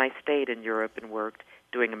 But then I stayed in Europe and worked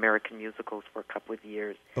doing American musicals for a couple of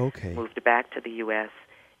years. Okay. Moved back to the U.S.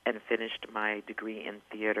 and finished my degree in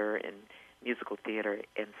theater and musical theater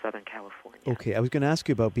in Southern California. Okay, I was going to ask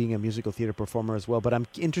you about being a musical theater performer as well, but I'm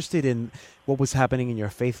interested in what was happening in your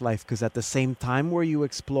faith life, because at the same time, were you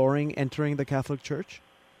exploring entering the Catholic Church?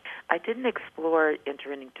 I didn't explore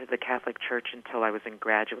entering into the Catholic Church until I was in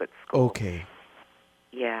graduate school. Okay.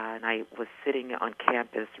 Yeah, and I was sitting on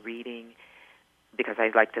campus reading, because I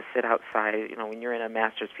like to sit outside. When you're in a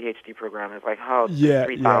master's PhD program, it's like,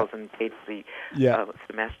 3,000 pages a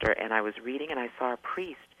semester. And I was reading, and I saw a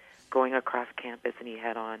priest going across campus, and he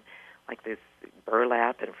had on like this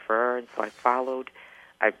burlap and fur, and so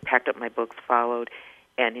I packed up my books, followed,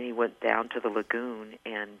 And then he went down to the lagoon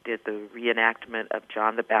and did the reenactment of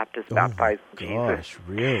John the Baptist baptizing Jesus.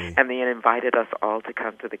 Really? And then invited us all to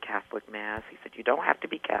come to the Catholic Mass. He said, you don't have to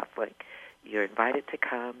be Catholic. You're invited to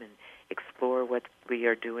come and explore what we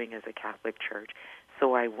are doing as a Catholic church.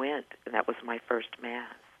 So I went, and that was my first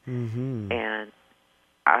Mass. Mm-hmm. And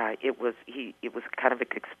it was kind of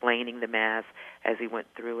explaining the Mass as he went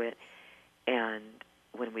through it. And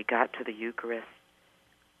when we got to the Eucharist,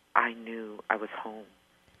 I knew I was home.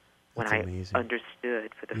 When That's I amazing.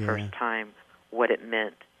 Understood for the first time what it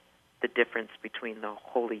meant, the difference between the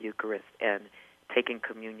Holy Eucharist and taking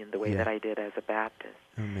communion the way that I did as a Baptist.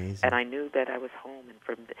 Amazing. And I knew that I was home. And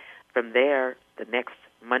from there, the next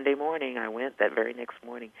Monday morning, I went, that very next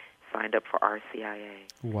morning, signed up for RCIA.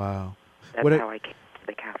 Wow. That's how I came to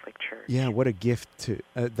the Catholic Church. Yeah, what a gift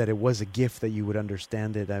that it was a gift that you would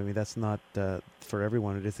understand it. I mean, that's not for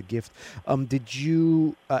everyone. It is a gift. Did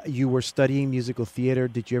you were studying musical theater?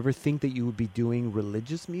 Did you ever think that you would be doing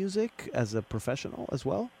religious music as a professional as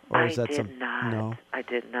well? Or I is that did not. No? I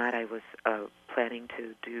did not. I was planning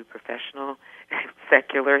to do professional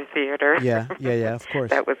secular theater. Yeah, of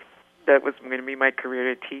course. That was going to be my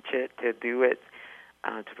career, to teach it, to do it,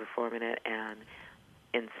 to perform in it. And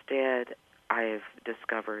instead, I have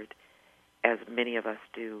discovered, as many of us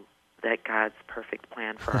do, that God's perfect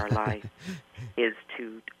plan for our life is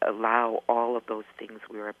to allow all of those things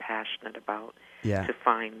we are passionate about to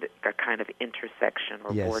find a kind of intersection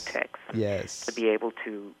or vortex. Yes. To be able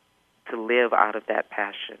to live out of that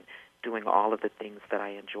passion, doing all of the things that I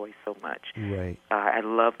enjoy so much. Right. I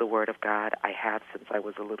love the Word of God. I have since I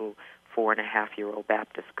was a little 4.5-year-old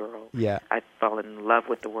Baptist girl. Yeah. I've fallen in love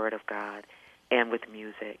with the Word of God and with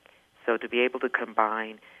music. So to be able to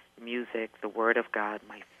combine music, the Word of God,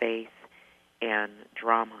 my faith, and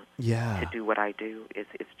drama to do what I do is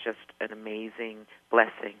just an amazing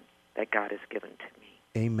blessing that God has given to me.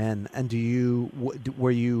 Amen. And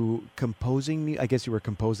were you composing? I guess you were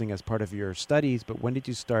composing as part of your studies, but when did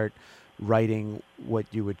you start writing what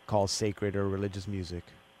you would call sacred or religious music?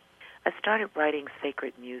 I started writing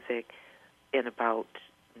sacred music in about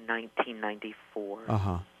 1994.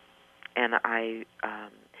 Uh-huh. And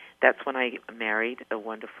that's when I married a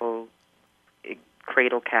wonderful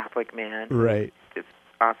cradle Catholic man. Right. This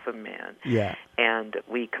awesome man. Yeah. And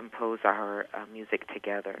we composed our music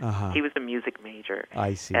together. Uh-huh. He was a music major.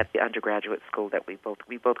 I see. At the undergraduate school that we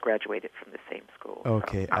both graduated from the same school.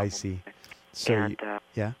 Okay, I see. So and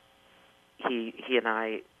yeah. He and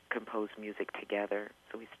I composed music together.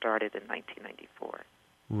 So we started in 1994.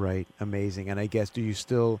 Right. Amazing. And I guess, do you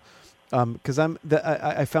still... Because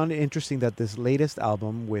I found it interesting that this latest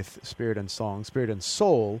album with Spirit and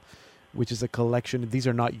Soul, which is a collection, these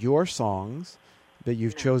are not your songs, that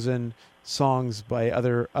you've chosen songs by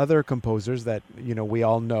other composers that we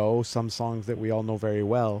all know, some songs that we all know very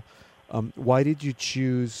well. Why did you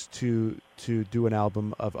choose to do an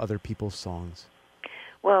album of other people's songs?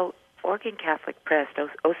 Well, Oregon Catholic Press,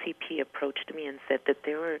 OCP, approached me and said that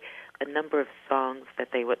there were a number of songs that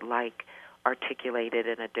they would like articulated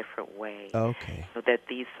in a different way. Okay. So that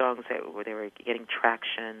these songs they were getting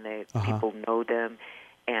traction, people know them,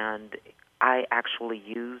 and I actually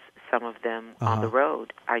use some of them on the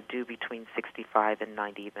road. I do between 65 and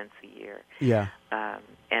 90 events a year. Yeah.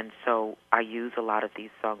 And so I use a lot of these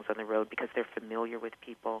songs on the road because they're familiar with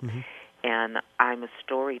people. Mm-hmm. And I'm a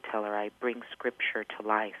storyteller. I bring scripture to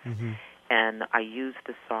life. Mm-hmm. And I use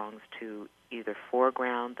the songs to either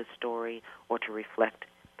foreground the story or to reflect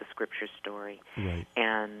the scripture story. Right.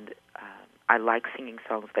 And I like singing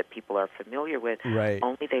songs that people are familiar with. Right.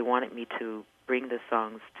 Only they wanted me to bring the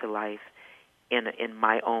songs to life in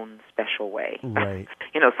my own special way. Right.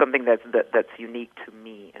 Something that's unique to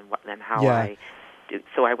me and how I do.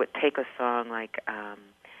 So I would take a song like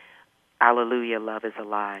Alleluia, Love is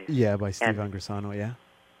Alive. Yeah, by Steve Angrisano, yeah.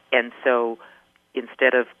 And so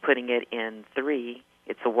instead of putting it in 3,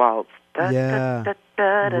 it's a waltz. Right,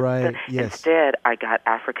 yes. Instead, I got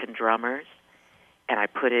African drummers, and I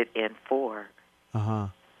put it in 4. Uh-huh.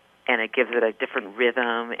 And it gives it a different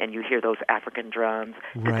rhythm, and you hear those African drums.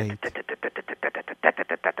 Right.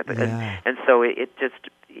 And so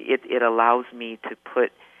it allows me to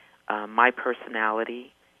put my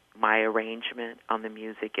personality, my arrangement on the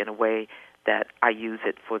music in a way that I use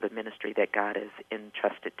it for the ministry that God has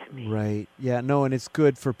entrusted to me. Right. Yeah. No, and it's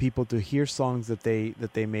good for people to hear songs that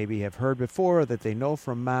they maybe have heard before, or that they know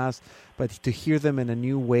from Mass, but to hear them in a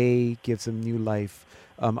new way gives them new life.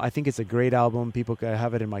 I think it's a great album. People can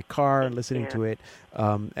have it in my car listening to it,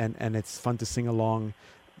 and it's fun to sing along.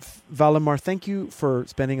 Valdemar, thank you for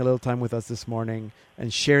spending a little time with us this morning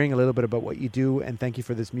and sharing a little bit about what you do, and thank you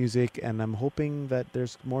for this music, and I'm hoping that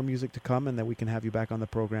there's more music to come and that we can have you back on the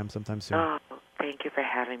program sometime soon. Oh, thank you for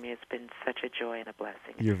having me. It's been such a joy and a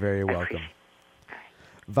blessing. You're very welcome.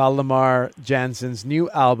 Valdemar Jansen's new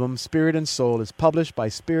album, Spirit and Soul, is published by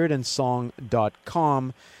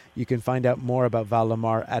spiritandsong.com. You can find out more about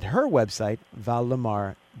Valdemar at her website,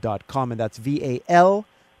 valdemar.com, and that's VALLIMAR,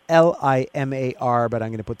 but I'm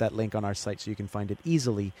going to put that link on our site so you can find it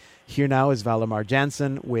easily. Here now is Valdemar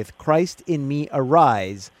Jansen with Christ in Me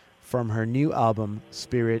Arise from her new album,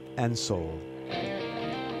 Spirit and Soul.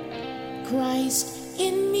 Christ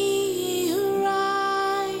in me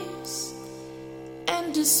arise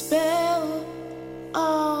and dispel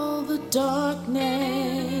all the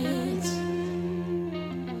darkness.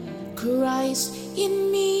 Christ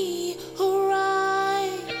in me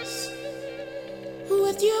arise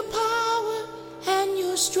with your power and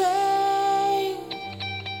your strength.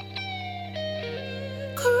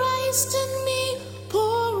 Christ in me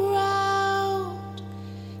pour out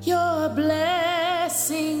your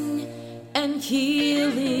blessing and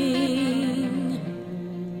healing.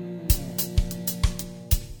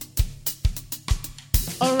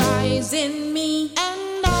 Arise in me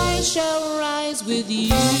and I shall rise with you.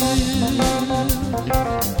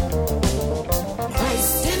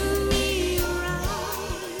 Christ in me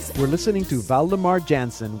arise. We're listening to Valdemar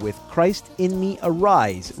Jansen with Christ in Me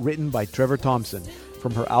Arise, written by Trevor Thompson,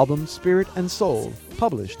 from her album Spirit and Soul,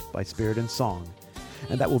 published by Spirit and Song.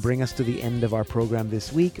 And that will bring us to the end of our program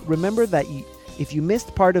this week. Remember that if you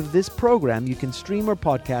missed part of this program, you can stream or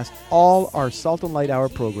podcast all our Salt and Light Hour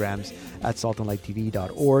programs at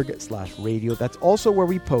saltandlighttv.org/radio. That's also where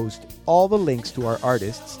we post all the links to our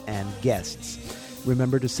artists and guests.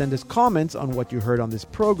 Remember to send us comments on what you heard on this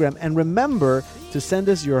program, and remember to send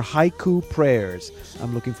us your haiku prayers.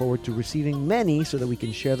 I'm looking forward to receiving many so that we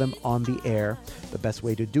can share them on the air. The best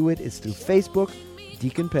way to do it is through Facebook,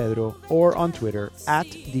 Deacon Pedro, or on Twitter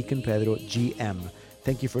at Deacon Pedro GM.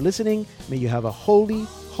 Thank you for listening. May you have a holy,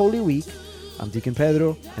 holy week. I'm Deacon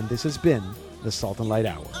Pedro, and this has been the Salt and Light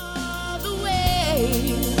Hour.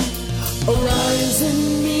 Arise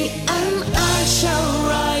in me and I shall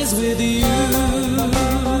rise with you.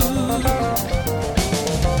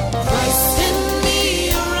 Christ in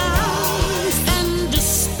me arise and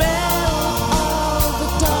dispel all the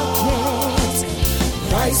darkness.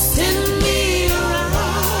 Christ in me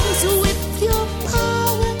arise with your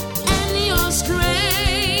power and your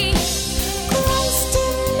strength. Christ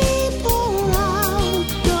in me pour out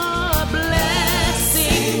your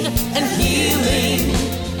blessing and healing.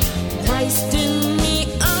 Christ in me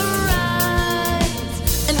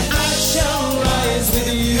arise, and I shall rise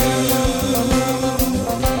with you.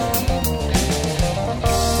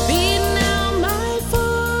 Be now my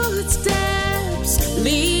footsteps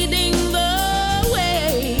leading the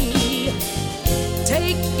way,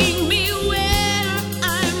 taking me where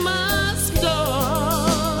I must go.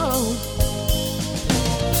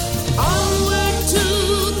 Onward to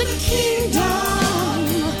the kingdom,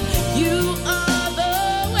 you are the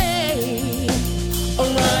way.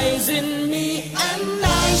 Arise in